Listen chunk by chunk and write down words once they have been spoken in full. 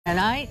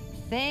Tonight,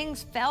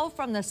 things fell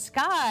from the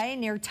sky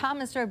near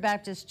Thomas Road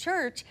Baptist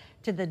Church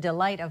to the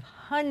delight of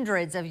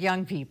hundreds of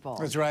young people.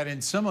 That's right,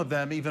 and some of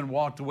them even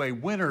walked away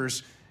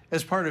winners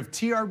as part of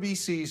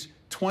TRBC's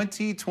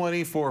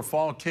 2024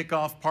 fall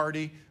kickoff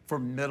party for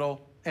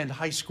middle and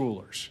high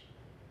schoolers.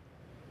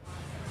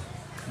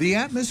 The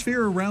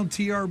atmosphere around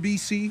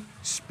TRBC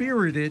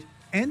spirited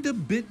and a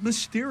bit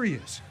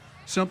mysterious.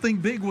 Something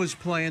big was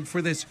planned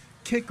for this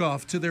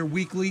kickoff to their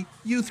weekly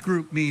youth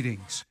group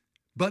meetings.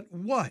 But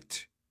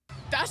what?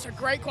 That's a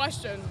great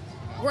question.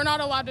 We're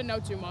not allowed to know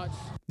too much.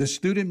 The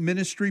student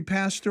ministry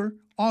pastor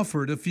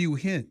offered a few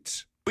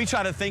hints. We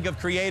try to think of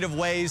creative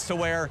ways to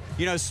where,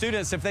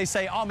 students, if they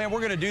say, oh man, we're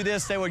going to do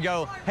this, they would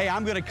go, hey,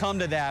 I'm going to come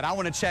to that. I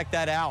want to check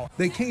that out.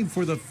 They came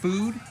for the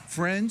food,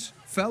 friends,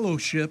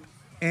 fellowship,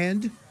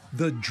 and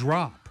the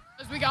drop.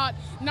 We got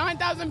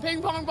 9,000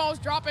 ping pong balls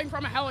dropping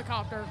from a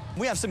helicopter.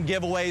 We have some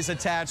giveaways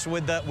attached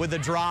with the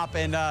drop,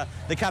 and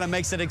that kind of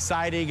makes it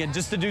exciting and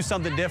just to do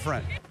something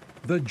different.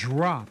 The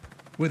drop.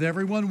 With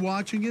everyone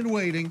watching and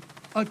waiting,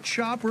 a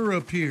chopper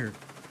appeared,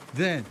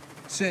 then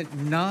sent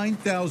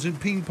 9,000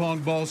 ping pong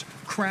balls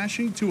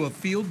crashing to a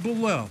field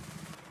below,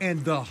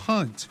 and the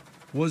hunt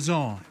was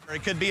on.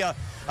 It could be a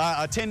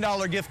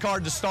 $10 gift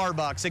card to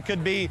Starbucks. It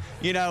could be,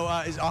 a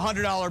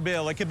 $100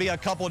 bill. It could be a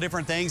couple of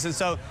different things. And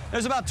so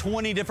there's about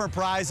 20 different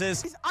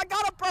prizes. I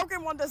got a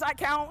broken one. Does that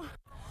count?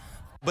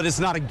 But it's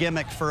not a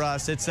gimmick for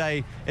us. It's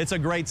a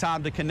great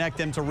time to connect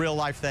them to real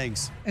life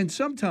things. And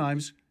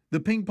sometimes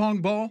the ping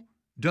pong ball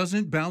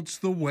doesn't bounce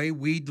the way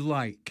we'd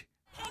like.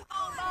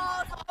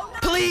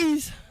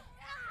 Please.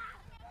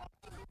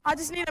 I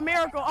just need a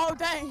miracle. Oh,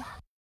 dang.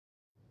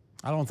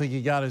 I don't think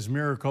he got his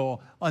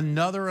miracle.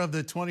 Another of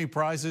the 20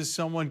 prizes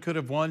someone could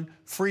have won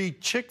free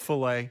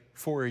Chick-fil-A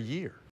for a year.